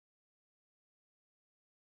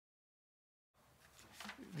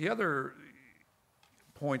the other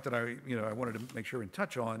point that I wanted to make sure and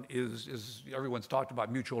touch on is everyone's talked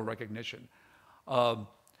about mutual recognition.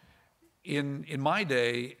 In my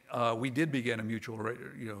day, we did begin a mutual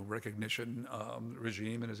recognition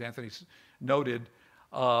regime, and as Anthony noted,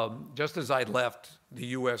 just as I'd left, the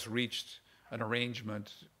U.S. reached an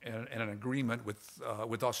arrangement and an agreement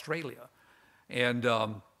with Australia, and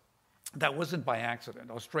that wasn't by accident.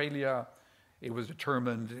 Australia, it was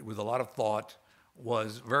determined with a lot of thought,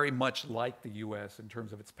 was very much like the U.S. in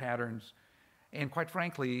terms of its patterns, and quite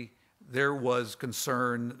frankly, there was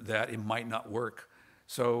concern that it might not work.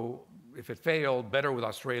 So if it failed, better with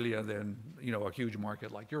Australia than a huge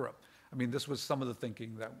market like Europe. I mean, this was some of the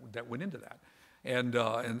thinking that went into that, and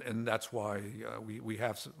that's why we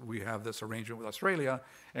have this arrangement with Australia,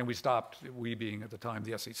 and we being at the time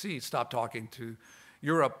the SEC, stopped talking to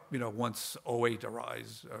Europe, once 2008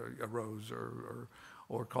 arose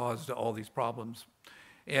or caused all these problems,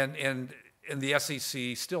 and the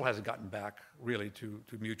SEC still hasn't gotten back really to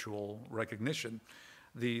mutual recognition.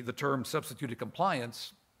 The term substituted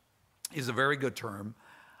compliance is a very good term,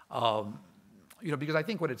 because I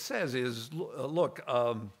think what it says is, look,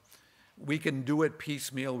 we can do it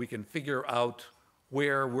piecemeal. We can figure out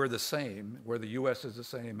where we're the same, where the U.S. is the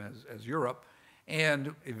same as Europe,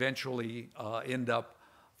 and eventually end up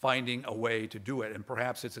finding a way to do it. And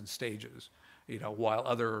perhaps it's in stages, while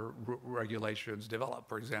other regulations develop.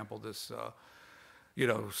 For example, this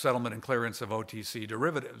settlement and clearance of OTC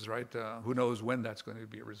derivatives, right? Who knows when that's going to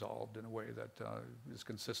be resolved in a way that is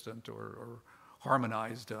consistent or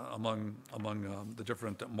harmonized among the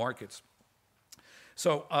different markets.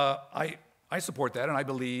 So I support that, and I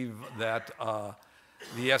believe that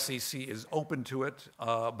the SEC is open to it,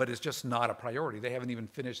 but it's just not a priority. They haven't even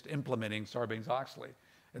finished implementing Sarbanes-Oxley,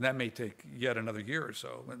 and that may take yet another year or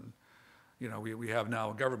so. And we have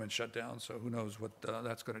now a government shutdown, so who knows what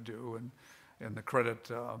that's going to do. And the credit,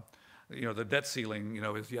 the debt ceiling,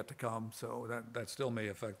 is yet to come. So that still may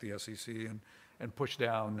affect the SEC and push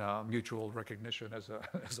down mutual recognition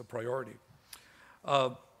as a priority.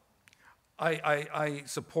 I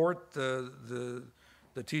support the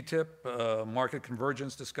TTIP, market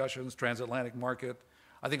convergence discussions, transatlantic market.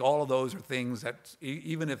 I think all of those are things that,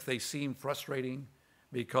 even if they seem frustrating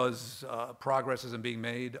because progress isn't being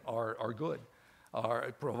made, are good,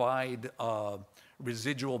 provide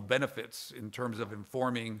residual benefits in terms of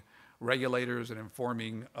informing regulators and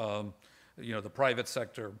informing the private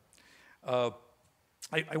sector. I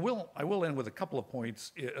will end with a couple of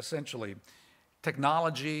points. Essentially,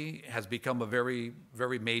 technology has become a very,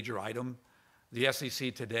 very major item. The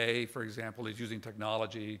SEC today, for example, is using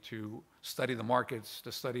technology to study the markets,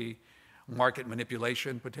 to study market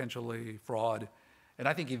manipulation, potentially fraud. And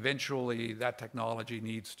I think eventually that technology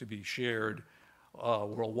needs to be shared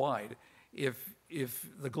worldwide. If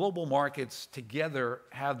the global markets together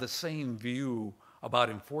have the same view about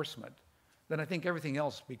enforcement, then I think everything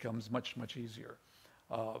else becomes much, much easier.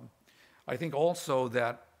 I think also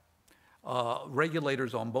that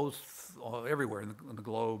regulators on both, everywhere in the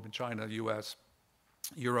globe, in China, the U.S.,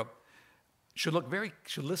 Europe, should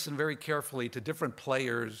listen very carefully to different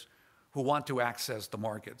players who want to access the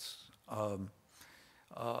markets.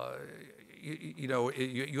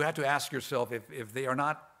 You have to ask yourself, if they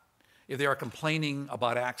are complaining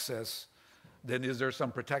about access, then is there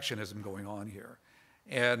some protectionism going on here?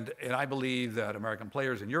 And I believe that American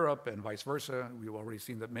players in Europe and vice versa, we've already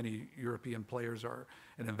seen that many European players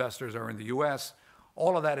and investors are in the U.S.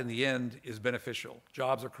 All of that in the end is beneficial.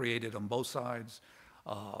 Jobs are created on both sides,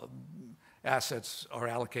 assets are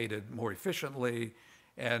allocated more efficiently,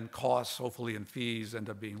 and costs, hopefully, and fees end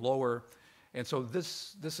up being lower. And so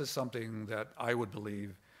this is something that I would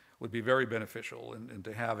believe would be very beneficial, and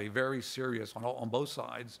to have a very serious, on both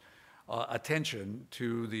sides, attention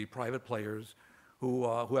to the private players who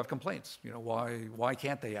have complaints. Why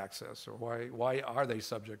can't they access, or why are they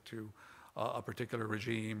subject to a particular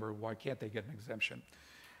regime, or why can't they get an exemption?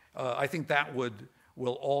 I think that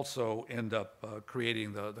will also end up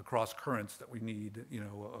creating the cross currents that we need,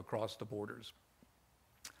 across the borders.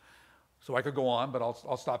 So I could go on, but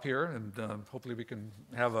I'll stop here, and hopefully we can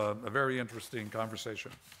have a very interesting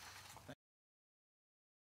conversation.